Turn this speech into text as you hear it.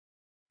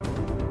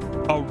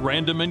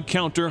random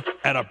encounter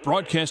at a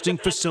broadcasting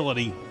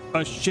facility,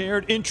 a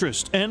shared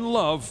interest and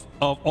love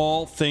of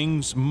all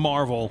things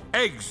Marvel,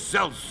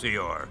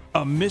 Excelsior,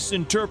 a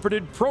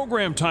misinterpreted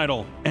program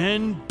title,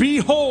 and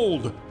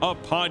behold, a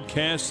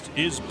podcast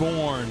is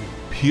born.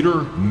 Peter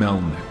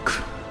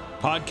Melnick,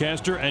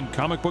 Podcaster and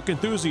comic book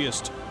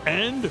enthusiast,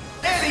 and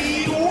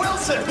Eddie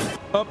Wilson,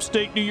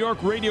 upstate New York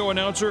radio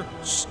announcer,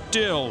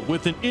 still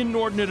with an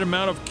inordinate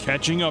amount of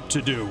catching up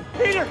to do.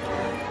 Peter,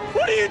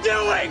 what are you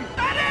doing?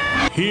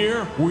 Eddie!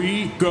 Here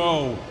we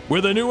go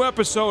with a new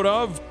episode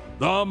of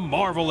The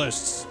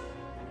Marvelists.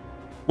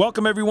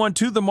 Welcome, everyone,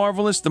 to The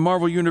Marvelists, the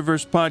Marvel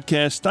Universe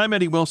podcast. I'm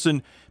Eddie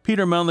Wilson.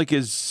 Peter Melnick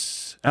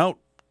is out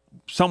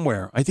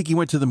somewhere. I think he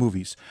went to the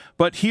movies.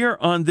 But here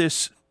on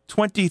this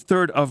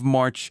 23rd of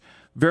March,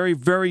 very,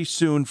 very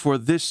soon for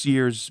this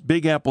year's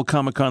Big Apple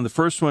Comic-Con, the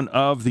first one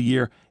of the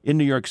year in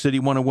New York City.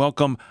 Want to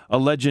welcome a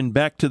legend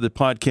back to the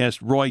podcast,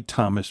 Roy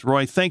Thomas.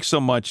 Roy, thanks so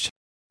much.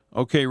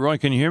 Okay, Roy,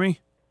 can you hear me?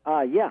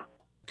 Yeah.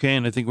 Okay,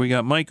 and I think we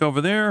got Mike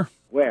over there.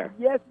 Where?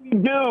 Yes, we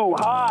do.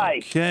 Hi.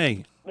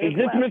 Okay. Is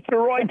this Mr.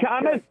 Roy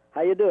Thomas?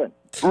 How you doing?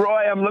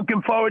 Roy, I'm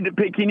looking forward to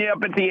picking you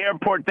up at the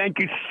airport. Thank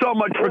you so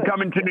much for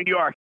coming to New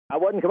York. I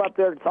wouldn't come up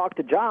there to talk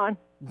to John.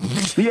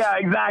 Yeah,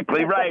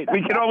 exactly, right.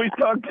 We can always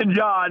talk to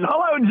John.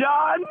 Hello,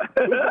 John.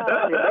 He's not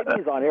on here. Maybe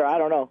he's on here. I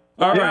don't know.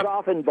 All He's right.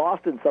 off in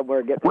Boston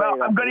somewhere.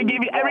 Well, I'm going to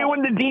give you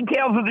everyone the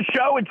details of the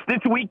show. It's this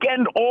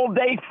weekend, all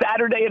day,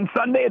 Saturday and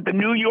Sunday at the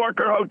New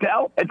Yorker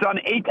Hotel. It's on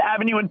 8th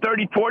Avenue and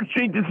 34th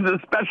Street. This is a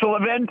special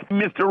event.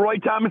 Mr. Roy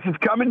Thomas is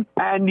coming,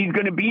 and he's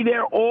going to be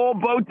there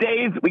both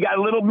days. We got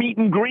a little meet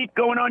and greet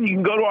going on. You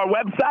can go to our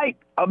website.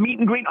 A meet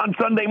and greet on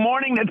Sunday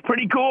morning. That's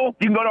pretty cool.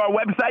 You can go to our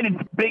website. It's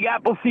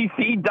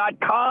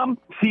bigapplecc.com.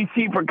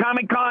 CC for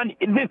Comic-Con.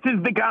 This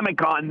is the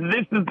Comic-Con.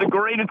 This is the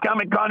greatest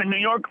Comic-Con in New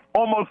York.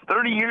 Almost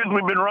 30 years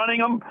we've been running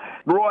them.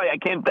 Roy, I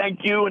can't thank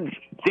you and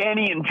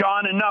Danny and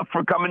John enough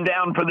for coming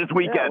down for this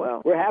weekend. Yeah,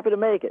 well, we're happy to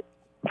make it.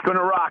 It's going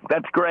to rock.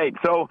 That's great.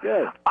 So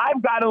Good.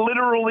 I've got to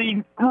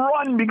literally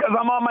run because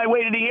I'm on my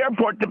way to the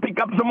airport to pick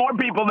up some more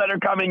people that are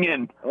coming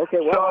in. Okay,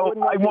 well, I so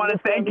wouldn't like I to want to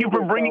miss thank that you for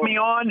either, bringing so- me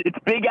on. It's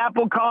Big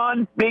Apple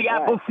Con,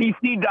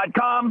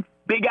 bigapplecc.com.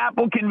 Big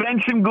Apple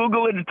Convention,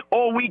 Google it. It's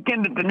all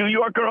weekend at the New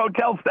Yorker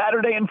Hotel,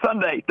 Saturday and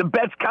Sunday. The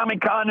best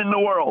Comic-Con in the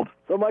world.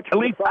 So much At for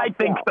least the I soft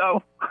think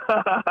sell.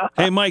 so.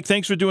 Hey, Mike,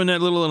 thanks for doing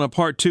that little in a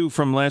part two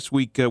from last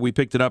week. We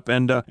picked it up,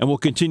 and we'll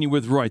continue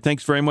with Roy.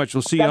 Thanks very much.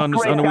 We'll see you That's on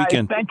great, the guys.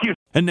 weekend. Thank you.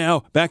 And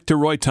now, back to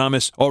Roy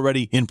Thomas,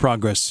 already in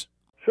progress.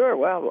 Sure,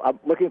 well, I'm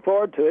looking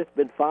forward to it. It's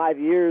been 5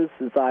 years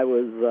since I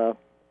was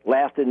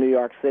last in New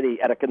York City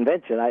at a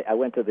convention. I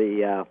went to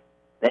the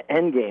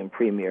Endgame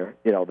premiere,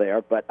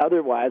 there. But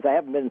otherwise, I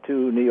haven't been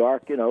to New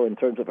York, in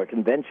terms of a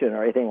convention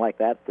or anything like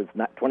that since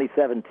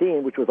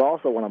 2017, which was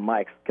also one of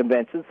Mike's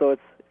conventions. So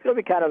it's going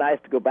to be kind of nice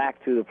to go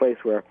back to the place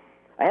where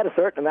I had a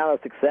certain amount of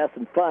success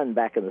and fun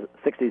back in the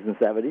 60s and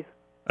 70s.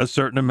 A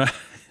certain amount,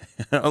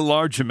 a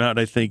large amount,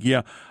 I think,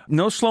 yeah.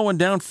 No slowing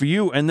down for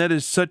you, and that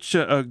is such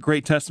a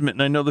great testament,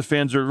 and I know the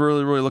fans are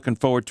really, really looking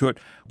forward to it.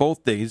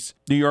 Both days,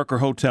 New Yorker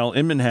Hotel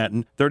in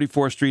Manhattan,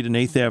 34th Street and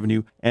 8th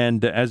Avenue,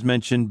 and as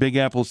mentioned,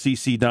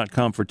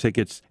 bigapplecc.com for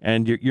tickets.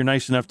 And you're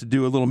nice enough to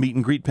do a little meet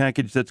and greet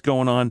package that's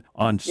going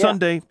on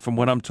Sunday, from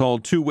what I'm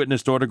told, 2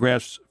 witnessed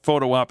autographs,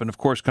 photo op, and of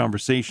course,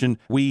 conversation.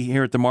 We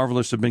here at The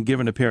Marvelists have been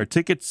given a pair of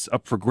tickets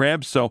up for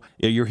grabs, so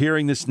you're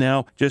hearing this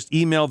now. Just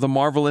email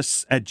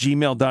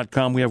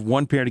themarvelists@gmail.com. We have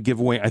one pair to give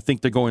away. I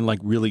think they're going like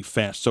really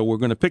fast, so we're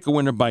going to pick a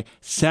winner by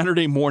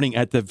Saturday morning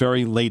at the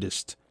very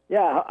latest.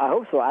 Yeah, I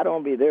hope so. I don't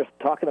want to be there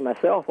talking to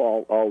myself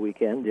all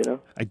weekend,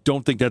 I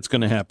don't think that's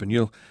going to happen.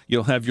 You'll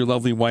have your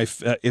lovely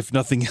wife, if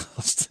nothing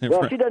else.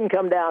 Well, she doesn't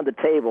come down to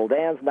table.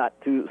 Dan's not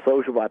too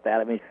social about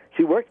that. I mean,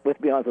 she works with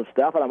me on some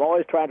stuff, and I'm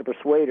always trying to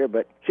persuade her,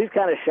 but she's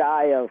kind of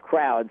shy of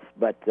crowds.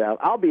 But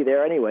I'll be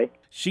there anyway.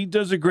 She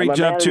does a great my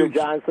job, manager, too.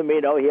 John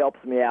Cimino, he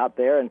helps me out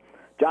there. And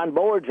John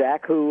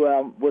Bowerjack, who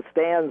was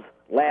Stan's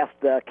last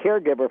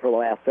caregiver for the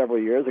last several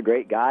years, a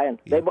great guy. And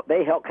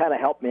they help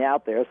me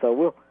out there,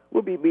 so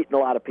we'll be meeting a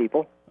lot of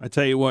people. I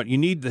tell you what, you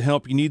need the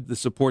help, you need the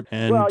support.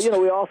 And Well,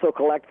 we also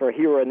collect for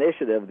Hero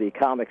Initiative, the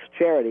comics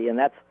charity, and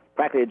that's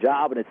practically a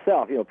job in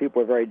itself.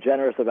 People are very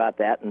generous about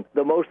that, and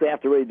the most they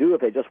have to really do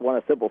if they just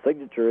want a simple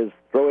signature is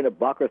throw in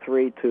 $1 or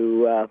 $3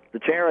 to the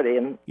charity.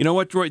 And you know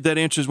what, Troy? That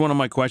answers one of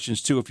my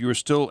questions, too. If you were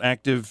still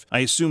active, I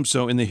assume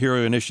so, in the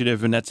Hero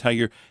Initiative, and that's how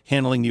you're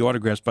handling the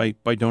autographs by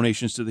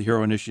donations to the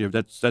Hero Initiative.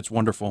 That's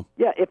wonderful.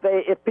 Yeah,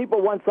 if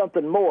people want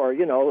something more,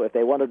 if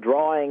they want a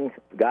drawing,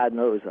 God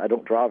knows I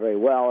don't draw very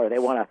well, or they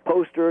want a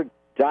poster,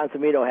 John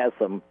Cimino has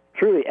some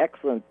truly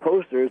excellent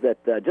posters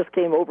that just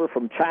came over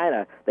from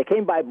China. They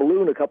came by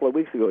balloon a couple of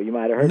weeks ago. You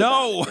might have heard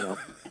No! about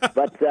it,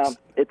 But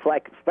it's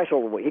like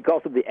special. He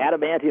calls them the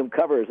adamantium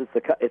covers.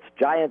 It's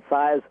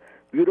giant-size,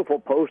 beautiful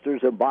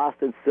posters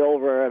embossed in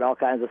silver and all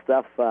kinds of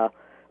stuff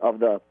of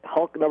the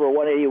Hulk number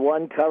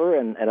 181 cover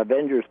and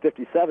Avengers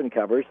 57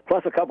 covers,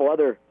 plus a couple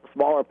other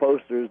smaller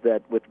posters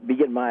that would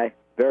be in my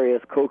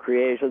various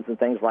co-creations and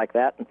things like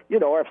that.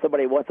 And, or if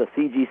somebody wants a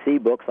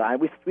CGC book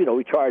signed,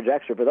 we charge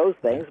extra for those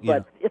things. Yeah.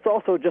 But it's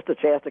also just a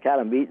chance to kind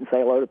of meet and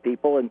say hello to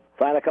people and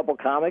sign a couple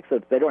comics.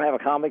 If they don't have a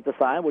comic to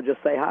sign, we'll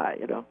just say hi,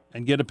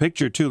 And get a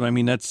picture, too. I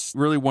mean, that's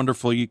really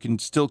wonderful. You can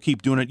still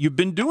keep doing it. You've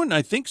been doing,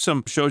 I think,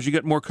 some shows. You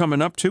got more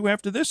coming up, too,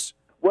 after this?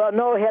 Well,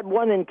 no, I had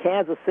one in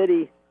Kansas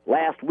City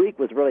last week.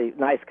 Was a really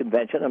nice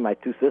convention, and my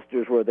two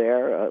sisters were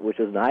there, which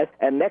is nice.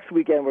 And next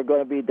weekend we're going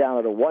to be down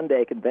at a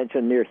one-day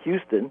convention near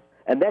Houston.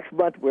 And next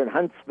month we're in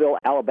Huntsville,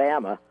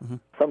 Alabama,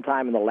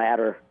 sometime in the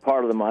latter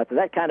part of the month. And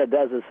that kind of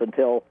does us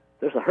until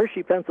there's a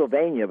Hershey,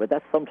 Pennsylvania, but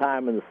that's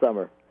sometime in the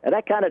summer. And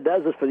that kind of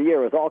does us for the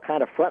year. It's all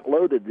kind of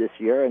front-loaded this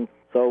year. And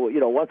so,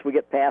 once we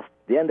get past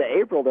the end of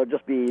April, there'll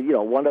just be,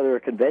 one other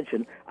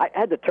convention. I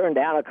had to turn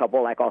down a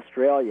couple, like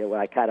Australia, where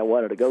I kind of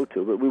wanted to go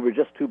to, but we were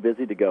just too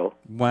busy to go.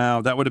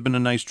 Wow, that would have been a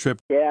nice trip.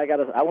 Yeah,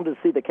 I wanted to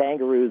see the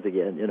kangaroos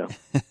again,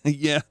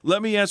 Yeah.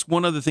 Let me ask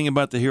one other thing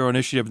about the Hero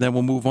Initiative, then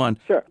we'll move on.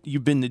 Sure.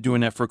 You've been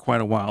doing that for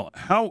quite a while.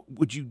 How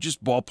would you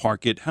just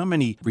ballpark it? How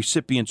many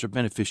recipients or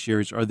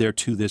beneficiaries are there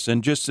to this?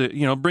 And just,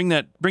 bring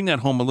that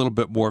home a little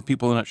bit more.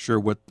 People are not sure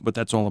what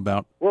that's all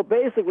about. Well,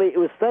 basically, it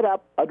was set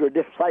up under a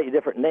slightly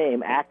different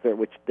name, Actor,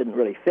 which didn't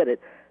really fit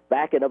it,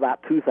 back in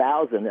about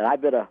 2000, and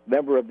I've been a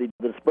member of the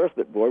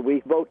disbursement board.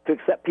 We vote to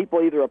accept people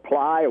either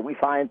apply or we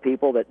find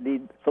people that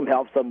need some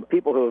help, some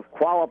people who have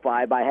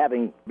qualified by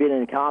having been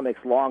in comics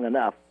long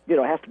enough. It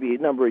has to be a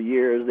number of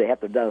years. They have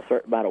to have done a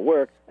certain amount of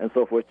work and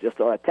so forth, just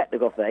a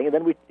technical thing. And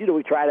then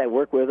we try to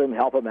work with them,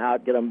 help them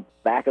out, get them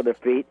back on their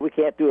feet. We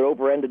can't do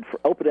it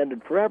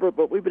open-ended forever,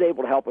 but we've been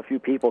able to help a few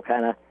people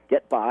kind of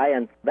get by,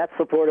 and that's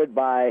supported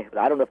by,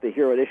 I don't know if the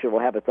Hero Initiative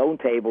will have its own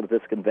table at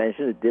this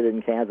convention. It did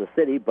in Kansas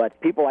City, but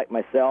people like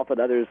myself and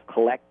others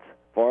collect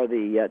for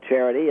the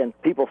charity, and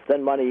people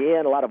send money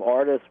in. A lot of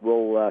artists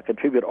will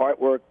contribute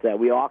artwork that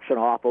we auction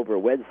off over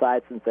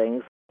websites and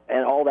things.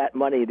 And all that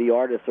money the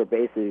artists are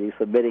basically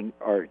submitting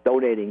or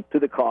donating to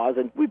the cause.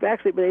 And we've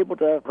actually been able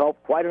to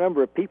help quite a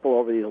number of people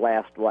over these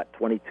last,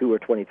 22 or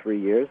 23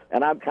 years.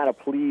 And I'm kind of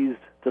pleased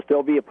to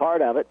still be a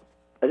part of it.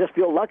 I just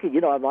feel lucky,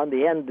 I'm on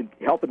the end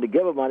helping to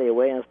give the money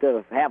away instead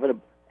of having to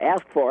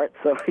ask for it.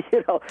 So,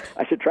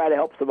 I should try to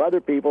help some other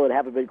people that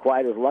haven't been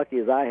quite as lucky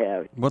as I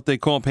have. What they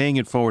call paying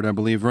it forward, I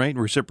believe, right?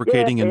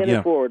 Reciprocating. Paying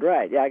it forward,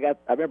 right. Yeah,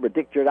 I remember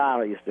Dick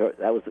Giordano he's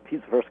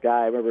the first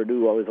guy I remember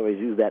knew always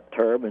used that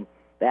term, and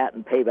that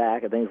and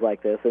payback and things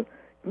like this. And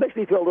it makes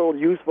me feel a little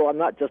useful. I'm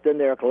not just in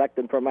there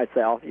collecting for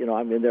myself.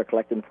 I'm in there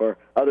collecting for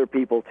other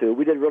people, too.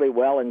 We did really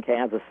well in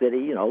Kansas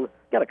City,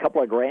 got a couple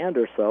of grand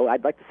or so.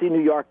 I'd like to see New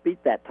York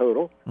beat that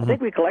total. I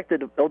think we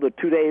collected, over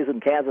 2 days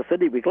in Kansas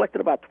City, we collected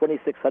about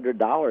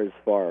 $2,600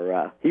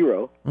 for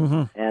Hero.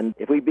 And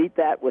if we beat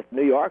that with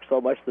New York,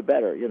 so much the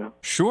better,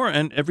 Sure,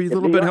 and every if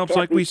little New bit York helps, can't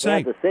like we beat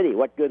say. Kansas City,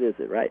 what good is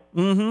it, right?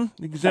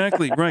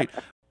 Exactly, right.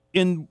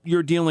 In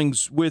your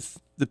dealings with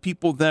the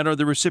people that are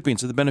the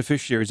recipients of the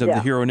beneficiaries of the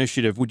Hero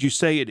Initiative, would you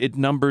say it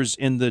numbers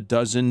in the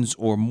dozens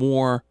or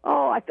more?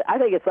 Oh, I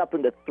think it's up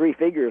into three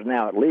figures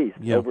now at least.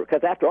 Yeah.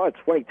 Because after all, it's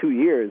 22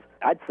 years.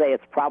 I'd say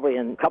it's probably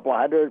in a couple of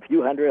hundred, a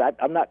few hundred.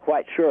 I'm not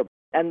quite sure.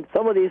 And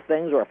some of these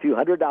things are a few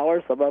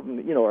 $100s. Some of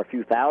them, are a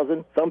few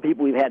thousand. Some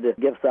people we've had to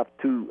give stuff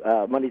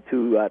to, money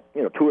to,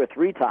 2 or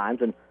 3 times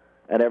and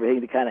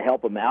everything to kind of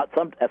help them out.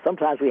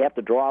 Sometimes we have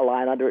to draw a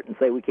line under it and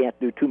say we can't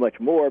do too much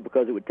more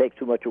because it would take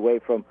too much away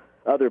from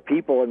other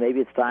people, and maybe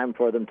it's time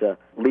for them to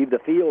leave the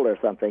field or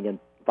something and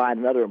find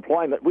another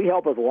employment. We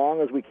help as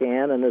long as we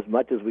can and as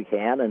much as we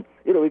can. And,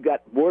 we've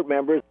got board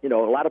members. A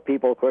lot of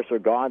people, of course, are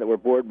gone that were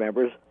board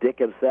members. Dick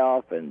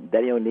himself and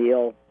Denny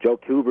O'Neill, Joe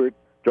Kubert,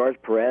 George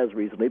Perez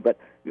recently. But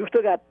we've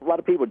still got a lot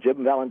of people,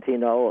 Jim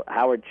Valentino,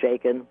 Howard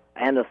Chaykin,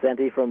 Ann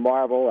Nocenti from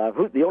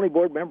Marvel, the only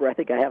board member I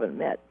think I haven't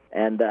met.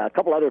 And a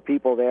couple other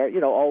people there,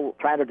 all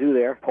trying to do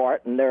their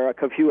part. And there are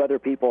a few other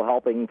people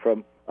helping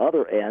from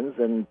other ends.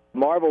 And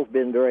Marvel's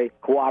been very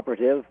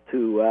cooperative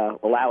to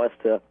allow us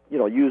to,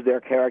 use their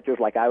characters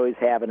like I always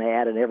have an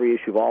ad in every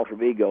issue of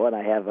Alter Ego. And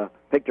I have a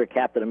picture of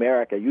Captain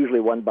America, usually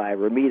one by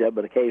Ramita,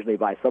 but occasionally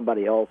by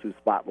somebody else who's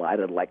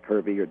spotlighted, like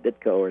Kirby or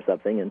Ditko or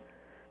something. And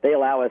they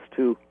allow us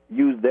to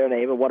use their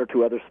name, and 1 or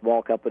 2 other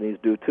small companies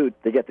do too,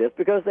 to get this,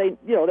 because they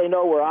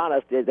know we're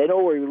honest. They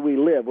know where we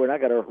live. We're not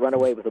going to run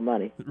away with the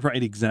money.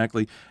 Right,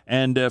 exactly.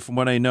 And from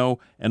what I know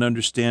and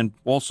understand,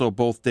 also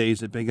both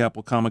days at Big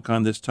Apple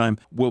Comic-Con this time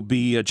will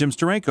be Jim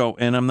Steranko,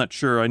 and I'm not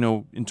sure, I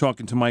know in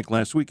talking to Mike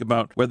last week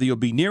about whether you'll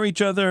be near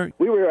each other.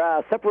 We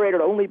were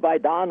separated only by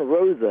Don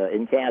Rosa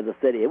in Kansas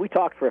City, and we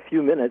talked for a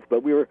few minutes,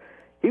 but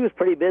he was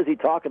pretty busy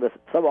talking to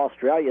some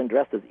Australian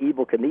dressed as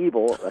Evel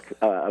Knievel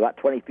about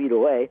 20 feet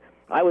away.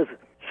 I was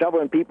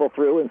shoveling people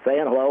through and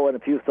saying hello and a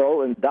few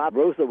so, and Don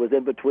Rosa was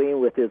in between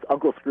with his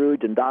Uncle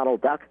Scrooge and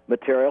Donald Duck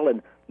material,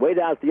 and way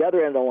down at the other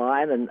end of the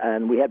line,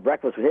 and we had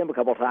breakfast with him a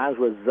couple of times,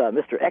 was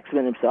Mr.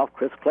 X-Men himself,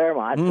 Chris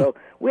Claremont. So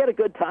we had a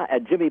good time.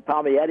 Jimmy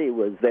Palmietti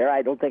was there.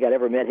 I don't think I'd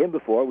ever met him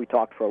before. We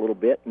talked for a little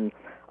bit, and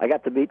I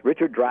got to meet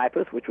Richard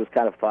Dreyfuss, which was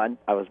kind of fun.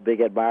 I was a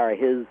big admirer of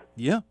his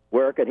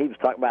work, and he was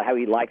talking about how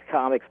he liked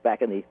comics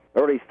back in the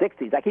early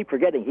 60s. I keep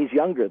forgetting he's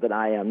younger than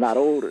I am, not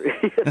older.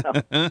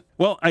 You know?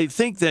 Well, I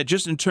think that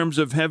just in terms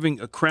of having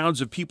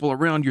crowds of people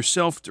around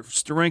yourself,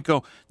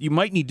 Steranko, you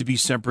might need to be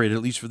separated,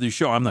 at least for this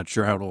show. I'm not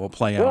sure how it will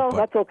play out. Well,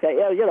 that's okay.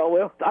 Yeah, you know,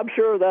 well, I'm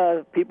sure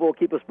the people will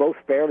keep us both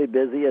fairly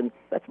busy, and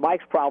that's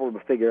Mike's problem to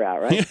figure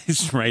out, right?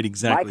 That's right,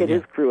 exactly. Mike and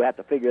his crew have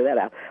to figure that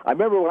out. I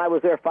remember when I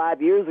was there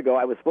 5 years ago,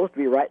 I was supposed to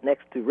be right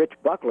next to Rich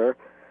Buckler,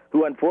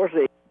 who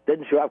unfortunately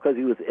didn't show up because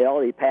he was ill.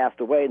 He passed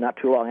away not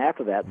too long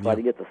after that, so I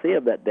didn't get to see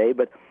him that day.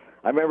 But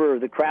I remember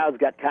the crowds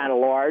got kind of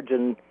large,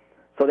 and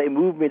so they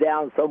moved me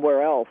down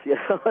somewhere else, you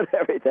know, and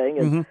everything.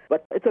 And,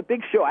 But it's a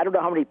big show. I don't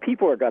know how many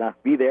people are going to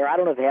be there. I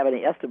don't know if they have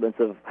any estimates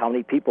of how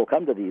many people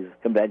come to these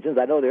conventions.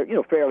 I know they're, you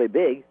know, fairly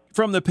big.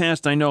 From the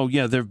past, I know,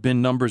 there have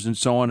been numbers and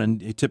so on,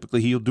 and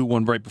typically he'll do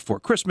one right before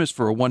Christmas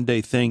for a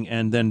one-day thing,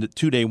 and then the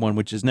two-day one,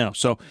 which is now.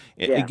 So,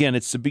 again,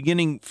 it's the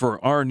beginning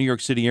for our New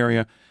York City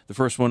area, the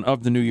first one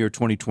of the new year,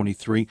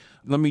 2023.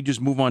 Let me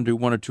just move on to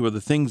one or two other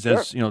things,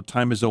 as, you know,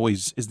 time is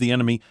always is the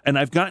enemy. And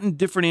I've gotten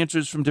different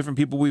answers from different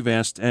people we've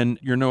asked, and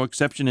you're no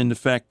exception in the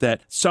fact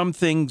that some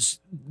things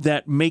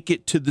that make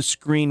it to the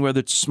screen, whether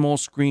it's small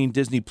screen,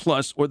 Disney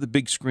Plus, or the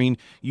big screen,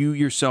 you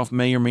yourself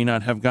may or may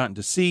not have gotten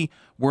to see.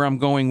 Where I'm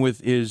going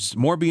with is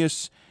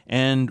Morbius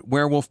and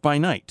Werewolf by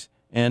Night.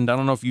 And I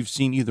don't know if you've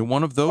seen either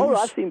one of those. Oh,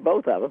 I've seen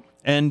both of them.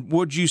 And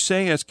would you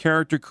say, as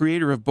character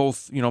creator of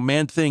both, you know,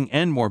 Man-Thing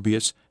and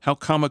Morbius, how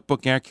comic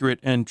book accurate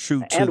and true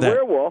to and that?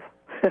 And Werewolf.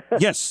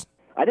 Yes.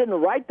 I didn't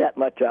write that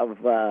much of,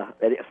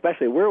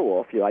 especially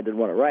Werewolf. You know, I didn't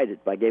want to write it.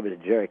 I gave it to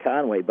Jerry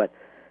Conway. But,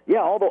 yeah,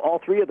 all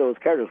three of those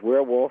characters,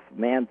 Werewolf,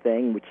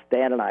 Man-Thing, which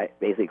Stan and I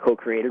basically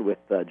co-created with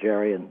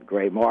Jerry and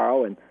Gray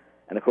Morrow, and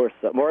of course,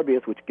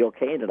 Morbius, which Gil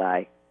Kane and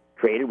I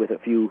created with a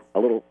few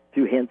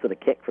hints and a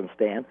kick from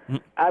Stan.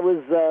 I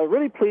was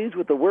really pleased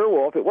with the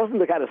Werewolf. It wasn't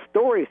the kind of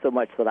story so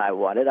much that I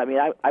wanted. I mean,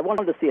 I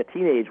wanted to see a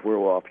teenage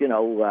werewolf. You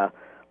know,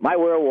 my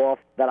werewolf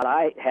that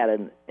I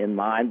had in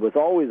mind was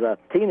always a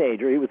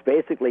teenager. He was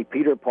basically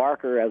Peter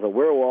Parker as a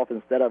werewolf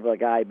instead of a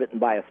guy bitten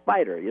by a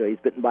spider. You know, he's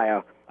bitten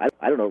by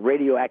I don't know,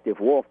 radioactive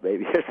wolf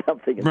maybe or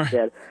something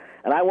instead.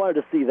 And I wanted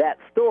to see that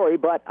story,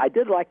 but I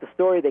did like the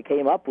story they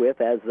came up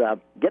with as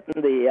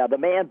getting the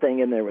Man-Thing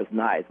in there was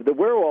nice. The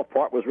werewolf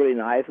part was really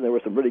nice, and there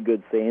were some really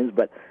good scenes,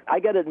 but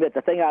I got to admit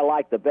the thing I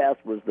liked the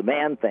best was the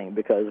Man-Thing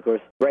because, of course,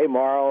 Gray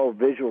Morrow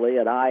visually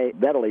and I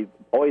mentally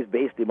always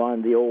based him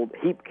on the old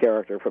Heap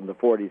character from the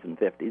 40s and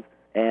 50s,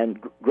 and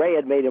Gray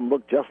had made him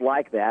look just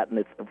like that,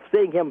 and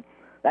seeing him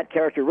that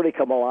character really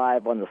come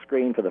alive on the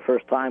screen for the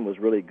first time was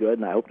really good,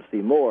 and I hope to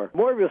see more.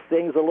 Morbius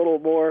thing's a little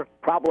more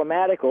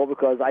problematical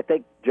because I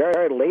think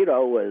Jared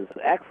Leto was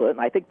excellent, and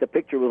I think the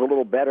picture was a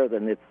little better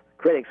than its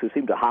critics who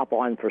seem to hop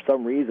on for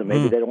some reason.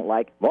 Maybe they don't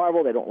like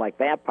Marvel, they don't like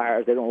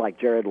vampires, they don't like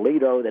Jared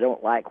Leto, they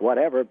don't like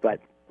whatever, but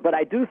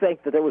I do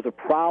think that there was a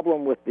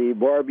problem with the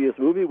Morbius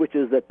movie, which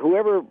is that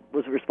whoever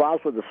was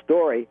responsible for the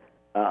story,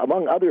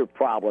 among other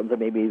problems, and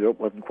maybe there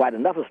wasn't quite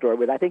enough of a story,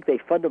 but I think they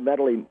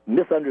fundamentally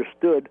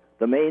misunderstood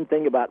the main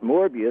thing about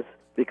Morbius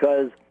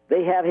because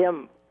they have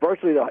him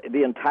virtually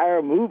the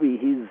entire movie,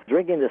 he's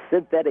drinking the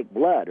synthetic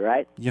blood,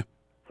 right? Yeah.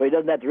 So he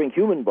doesn't have to drink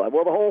human blood.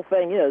 Well, the whole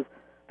thing is,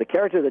 the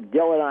character that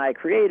Gil and I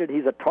created,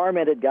 he's a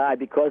tormented guy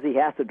because he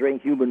has to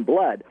drink human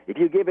blood. If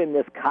you give him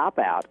this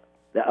cop-out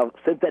of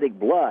synthetic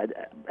blood,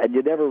 and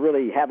you never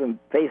really have him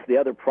face the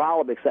other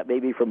problem except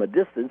maybe from a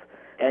distance,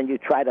 and you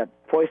try to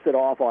foist it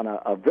off on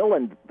a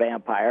villain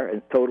vampire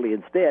and totally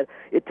instead,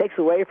 it takes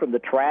away from the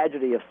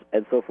tragedy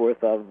and so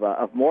forth of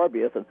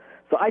Morbius. And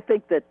so I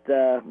think that,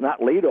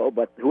 not Leto,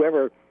 but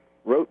whoever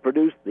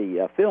produced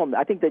the film,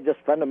 I think they just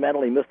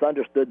fundamentally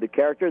misunderstood the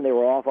character, and they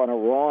were off on a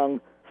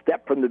wrong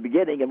step from the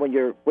beginning. And when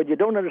you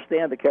don't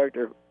understand the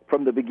character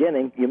from the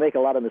beginning, you make a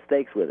lot of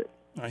mistakes with it.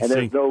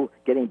 There's no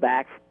getting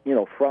back,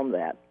 from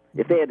that.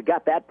 If they had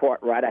got that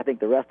part right, I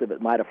think the rest of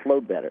it might have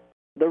flowed better.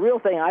 The real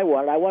thing I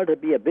wanted to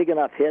be a big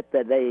enough hit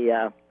that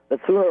that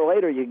sooner or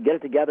later you can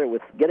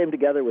get him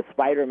together with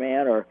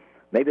Spider-Man or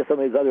maybe some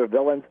of these other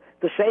villains.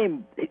 It's a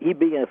shame he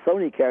being a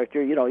Sony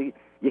character.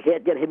 You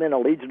can't get him in a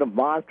Legion of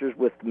Monsters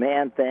with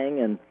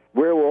Man-Thing and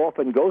Werewolf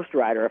and Ghost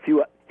Rider.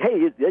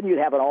 Then you'd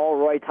have an all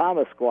Roy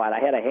Thomas squad. I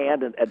had a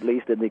hand, at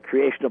least, in the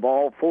creation of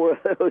all four of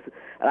those,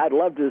 and I'd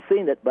love to have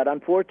seen it, but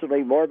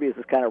unfortunately Morbius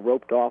is kind of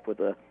roped off with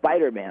the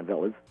Spider-Man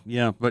villains.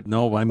 Yeah, but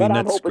no, I mean, but that's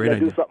I'm hoping great to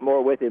idea. do something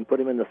more with him, put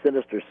him in the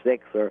Sinister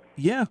Six or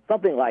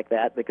something like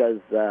that, because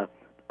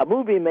a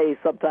movie may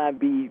sometimes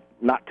be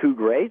not too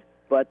great,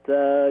 but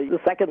the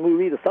second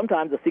movie,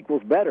 sometimes the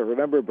sequel's better.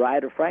 Remember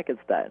Bride of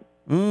Frankenstein?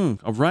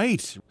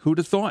 Right. Who'd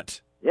have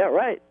thought? Yeah,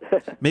 right.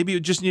 Maybe it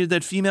just needed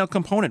that female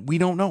component. We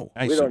don't know.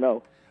 We don't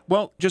know.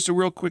 Well, just a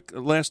real quick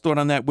last thought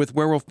on that with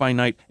Werewolf by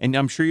Night, and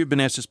I'm sure you've been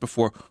asked this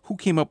before. Who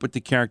came up with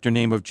the character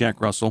name of Jack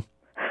Russell?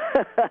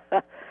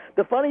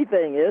 The funny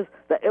thing is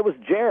that it was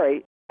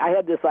Jerry. I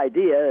had this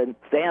idea, and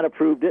Stan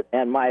approved it,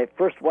 and my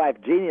first wife,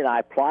 Jeannie, and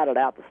I plotted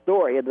out the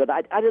story, but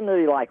I didn't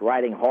really like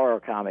writing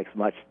horror comics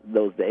much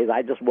those days.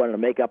 I just wanted to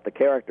make up the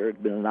character. It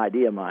had been an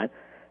idea of mine.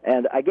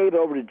 And I gave it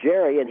over to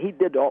Jerry, and he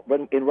did,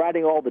 in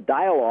writing all the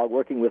dialogue,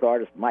 working with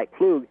artist Mike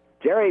Klug,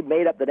 Jerry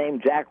made up the name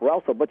Jack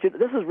Russell. But this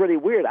is really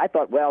weird. I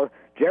thought, well,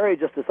 Jerry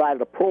just decided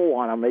to pull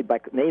on him by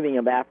naming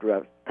him after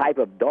a type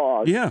of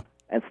dog. Yeah.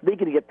 And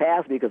sneaking to get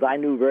past me because I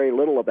knew very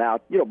little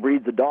about,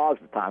 breeds of dogs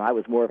at the time. I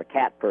was more of a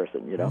cat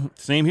person,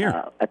 Same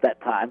here. At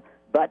that time.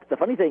 But the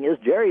funny thing is,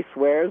 Jerry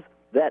swears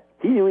that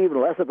he knew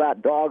even less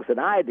about dogs than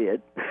I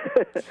did,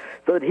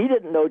 so that he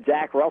didn't know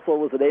Jack Russell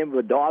was the name of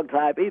a dog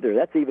type either.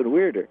 That's even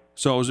weirder.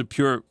 So it was a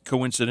pure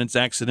coincidence,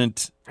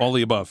 accident, all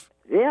the above.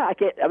 Yeah,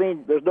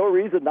 there's no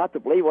reason not to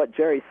believe what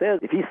Jerry says.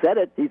 If he said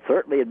it, he'd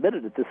certainly admit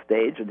it at this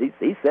stage, and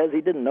he says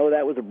he didn't know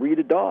that was a breed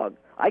of dog.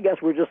 I guess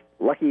we're just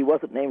lucky he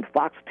wasn't named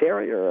Fox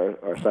Terrier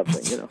or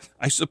something,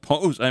 I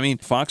suppose.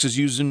 Fox is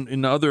used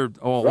in other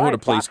all right, over the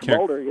place. Fox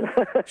Mulder,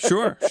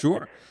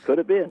 Sure. Could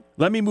have been.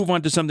 Let me move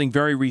on to something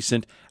very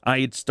recent.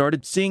 I had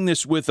started seeing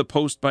this with a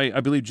post by,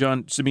 I believe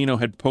John Cimino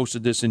had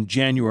posted this in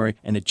January,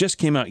 and it just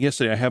came out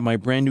yesterday. I have my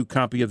brand new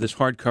copy of this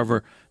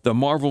hardcover, The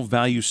Marvel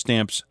Value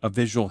Stamps, A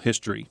Visual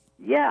History.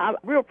 Yeah, I'm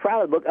real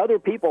proud of the book. Other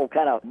people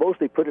kind of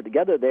mostly put it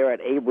together there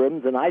at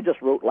Abrams, and I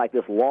just wrote like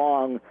this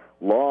long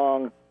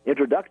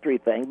introductory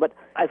thing. But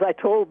as I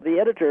told the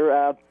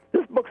editor,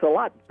 this book's a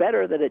lot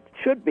better than it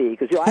should be,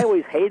 because I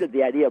always hated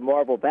the idea of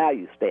Marvel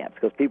value stamps,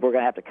 because people were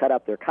going to have to cut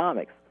up their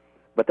comics.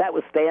 But that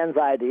was Stan's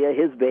idea,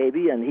 his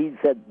baby, and he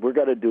said, we're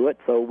going to do it,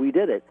 so we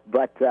did it.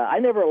 But I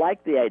never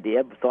liked the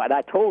idea, and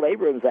I told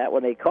Abrams that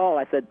when they called.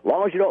 I said, as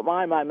long as you don't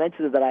mind my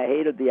mentioning that I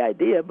hated the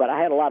idea, but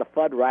I had a lot of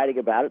fun writing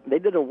about it. And they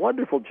did a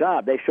wonderful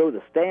job. They show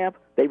the stamp.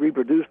 They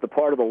reproduced the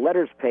part of the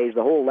letters page,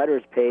 the whole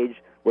letters page,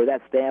 where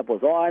that stamp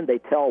was on. They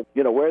tell,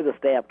 where the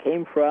stamp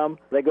came from.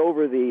 They go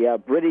over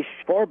the British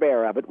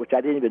forebear of it, which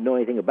I didn't even know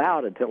anything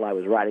about until I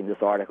was writing this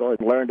article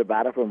and learned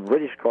about it from a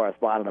British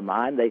correspondent of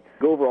mine. They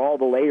go over all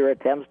the later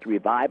attempts to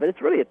revive it.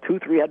 It's really a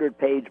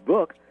 200-300-page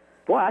book.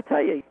 Boy, I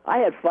tell you, I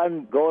had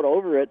fun going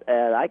over it,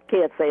 and I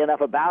can't say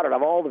enough about it.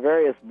 Of all the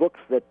various books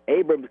that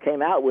Abrams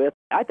came out with,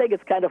 I think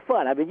it's kind of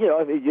fun.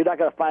 You're not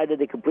going to find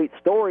any complete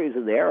stories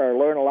in there or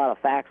learn a lot of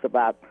facts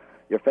about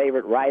your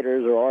favorite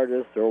writers or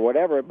artists or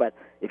whatever, but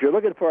if you're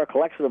looking for a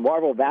collection of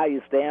Marvel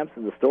value stamps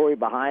and the story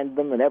behind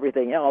them and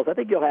everything else, I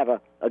think you'll have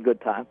a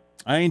good time.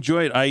 I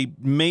enjoy it. I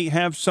may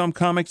have some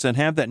comics that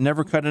have that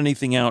never cut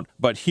anything out,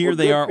 but here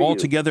they are all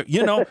together.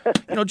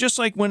 Just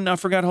like when I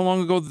forgot how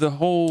long ago the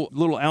whole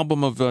little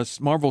album of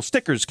Marvel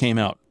stickers came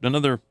out.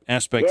 Another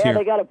aspect here. Yeah,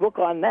 they got a book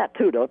on that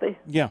too, don't they?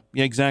 Yeah,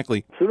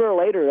 exactly. Sooner or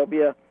later there'll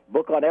be a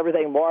book on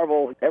everything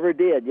Marvel ever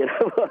did.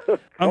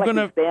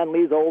 Stan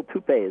Lee's old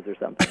toupees or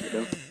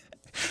something.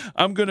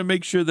 I'm going to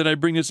make sure that I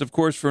bring this, of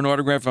course, for an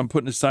autograph I'm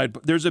putting aside.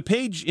 There's a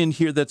page in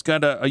here that's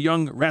got a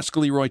young,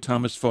 rascally Roy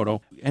Thomas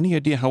photo. Any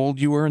idea how old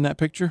you were in that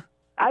picture?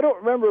 I don't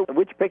remember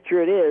which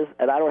picture it is,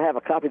 and I don't have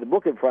a copy of the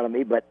book in front of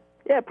me, but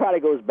yeah, it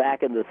probably goes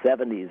back in the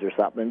 70s or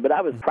something. But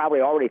I was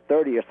probably already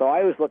 30 or so.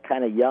 I always look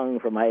kind of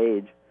young for my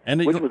age.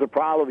 Which was a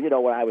problem,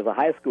 when I was a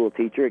high school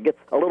teacher. It gets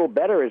a little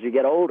better as you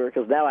get older,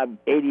 because now I'm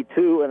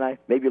 82 and I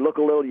maybe look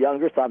a little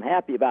younger, so I'm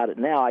happy about it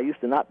now. I used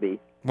to not be.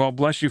 Well,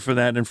 bless you for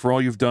that and for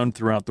all you've done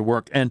throughout the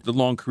work and the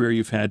long career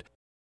you've had.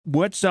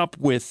 What's up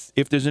with,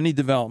 if there's any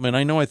development,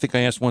 I think I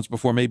asked once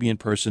before, maybe in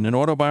person, an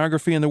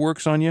autobiography in the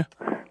works on you?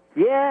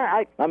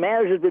 Yeah, my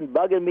manager's been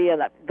bugging me,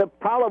 and the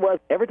problem was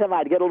every time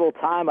I'd get a little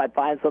time, I'd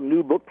find some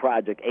new book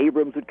project.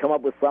 Abrams would come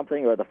up with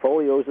something, or the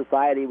Folio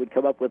Society would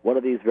come up with one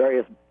of these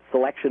various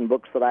selection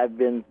books that I've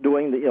been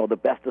doing, the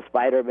best of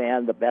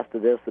Spider-Man, the best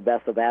of this, the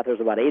best of that. There's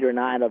about 8 or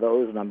 9 of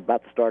those, and I'm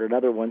about to start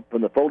another one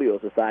from the Folio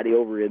Society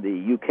over in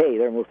the UK.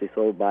 They're mostly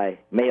sold by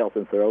mail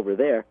since they're over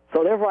there.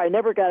 So therefore, I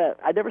never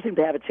seemed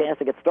to have a chance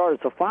to get started.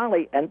 So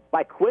finally, and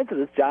by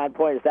coincidence, John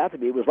pointed this out to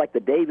me, it was like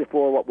the day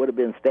before what would have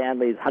been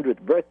Stanley's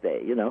 100th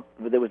birthday,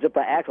 There was just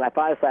by accident. I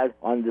finally decided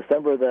on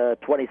December the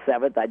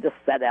 27th, I just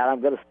sat down,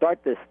 I'm going to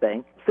start this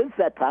thing. Since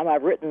that time,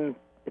 I've written.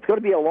 It's going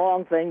to be a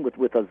long thing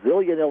with a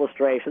zillion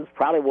illustrations.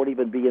 Probably won't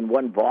even be in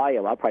one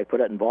volume. I'll probably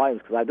put it in volumes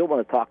because I don't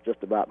want to talk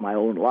just about my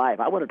own life.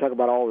 I want to talk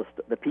about all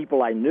the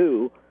people I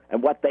knew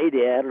and what they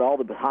did and all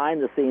the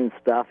behind-the-scenes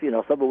stuff,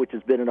 some of which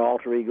has been an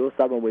alter ego,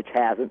 some of which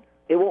hasn't.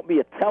 It won't be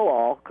a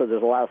tell-all because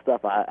there's a lot of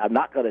stuff I'm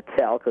not going to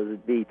tell because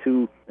it'd be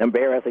too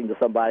embarrassing to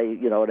somebody,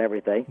 and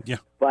everything. Yeah.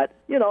 But,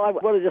 I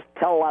want to just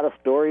tell a lot of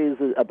stories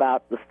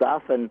about the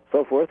stuff and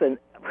so forth. And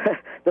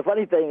the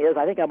funny thing is,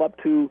 I think I'm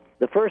up to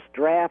the first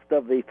draft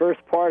of the first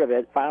part of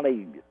it,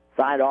 finally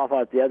signed off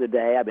on it the other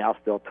day. I'll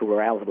still tool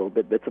around with it a little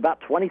bit, but it's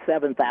about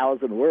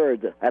 27,000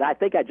 words. And I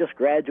think I just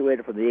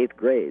graduated from the 8th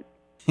grade.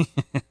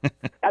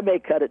 I may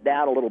cut it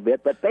down a little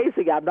bit, but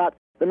basically I'm not.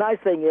 The nice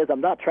thing is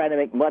I'm not trying to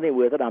make money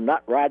with it. I'm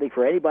not writing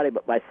for anybody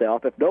but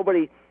myself.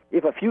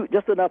 If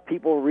just enough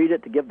people read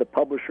it to give the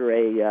publisher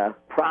a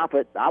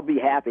profit, I'll be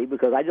happy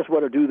because I just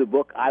want to do the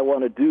book I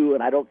want to do,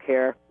 and I don't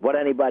care what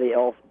anybody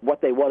else,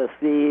 what they want to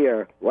see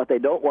or what they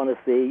don't want to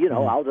see.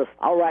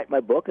 I'll write my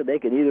book, and they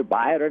can either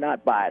buy it or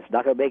not buy it. It's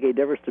not going to make any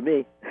difference to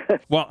me.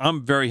 Well,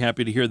 I'm very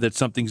happy to hear that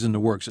something's in the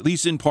works, at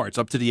least in parts,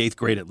 up to the 8th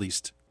grade at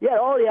least. Yeah,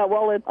 oh yeah,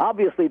 well,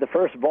 obviously the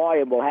first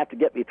volume will have to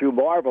get me through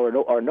Marvel,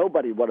 or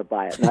nobody would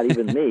buy it, not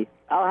even me.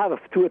 I'll have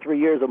 2 or 3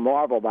 years of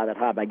Marvel by the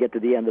time I get to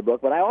the end of the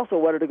book, but I also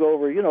wanted to go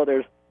over,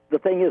 there's the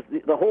thing is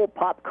the whole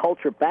pop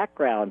culture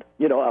background,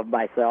 of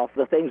myself,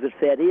 the things that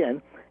fed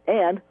in,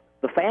 and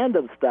the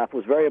fandom stuff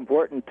was very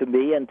important to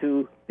me and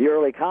to the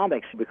early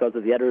comics because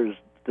of the editors,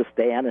 to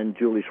Stan and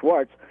Julie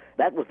Schwartz.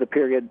 That was the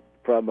period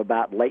from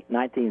about late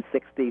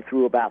 1960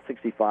 through about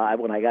 65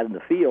 when I got in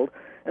the field.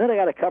 And then I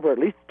got to cover at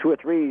least 2 or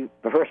 3,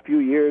 the first few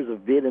years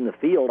of being in the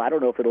field. I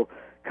don't know if it'll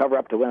cover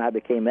up to when I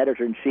became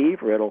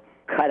editor-in-chief, or it'll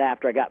cut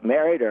after I got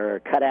married,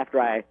 or cut after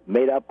I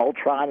made up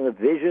Ultron and the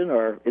Vision,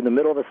 or in the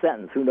middle of a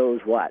sentence, who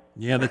knows what.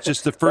 Yeah, that's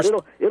just the first...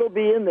 it'll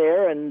be in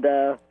there, and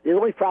the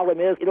only problem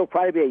is it'll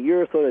probably be a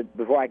year or so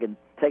before I can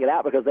take it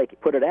out, because they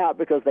put it out,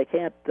 because they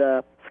can't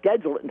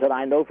schedule it until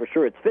I know for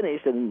sure it's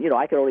finished, and,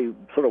 I can only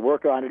sort of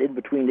work on it in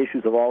between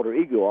issues of Alter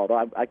Ego,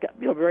 although I got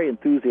very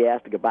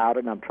enthusiastic about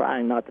it, and I'm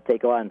trying not to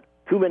take on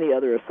too many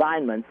other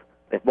assignments.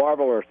 If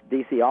Marvel or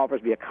DC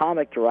offers me a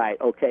comic to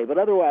write, okay, but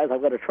otherwise I'm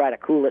going to try to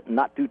cool it and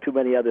not do too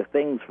many other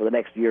things for the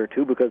next year or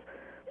two, because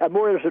I'm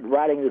more interested in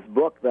writing this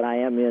book than I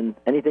am in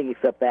anything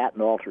except that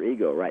and Alter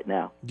Ego right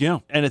now. Yeah,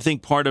 and I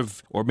think part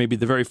of, or maybe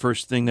the very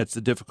first thing that's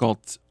the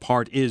difficult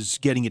part, is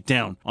getting it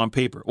down on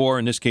paper, or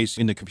in this case,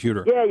 in the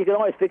computer. Yeah, you can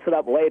always fix it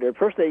up later.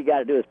 First thing you got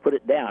to do is put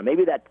it down.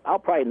 Maybe I'll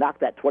probably knock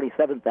that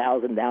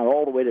 27,000 down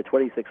all the way to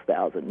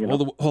 26,000.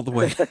 All the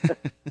way.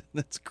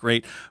 That's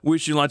great.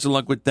 Wish you lots of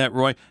luck with that,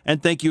 Roy.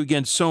 And thank you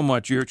again so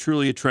much. You're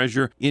truly a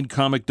treasure in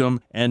comicdom,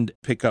 and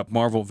pick up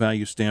Marvel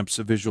Value Stamps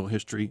of Visual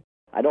History.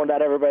 I know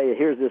not everybody that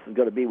hears this is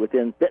going to be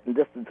within spitting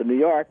distance of New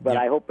York, but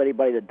I hope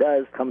anybody that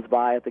does comes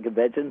by at the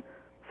convention,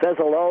 says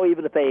hello,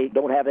 even if they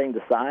don't have anything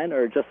to sign,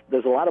 or just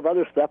there's a lot of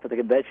other stuff at the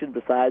convention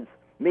besides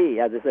me.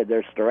 As I said,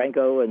 there's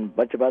Steranko and a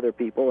bunch of other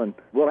people, and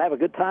we'll have a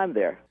good time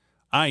there.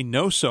 I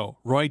know so.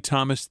 Roy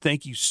Thomas,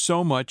 thank you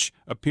so much,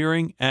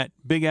 appearing at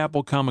Big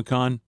Apple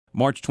Comic-Con,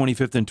 March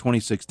 25th and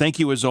 26th. Thank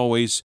you as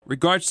always.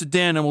 Regards to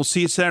Dan, and we'll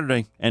see you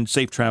Saturday, and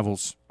safe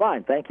travels.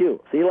 Fine, thank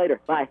you. See you later.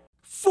 Bye.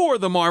 For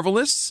the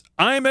Marvelists,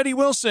 I'm Eddie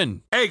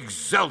Wilson.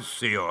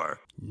 Excelsior!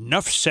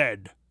 Nuff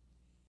said.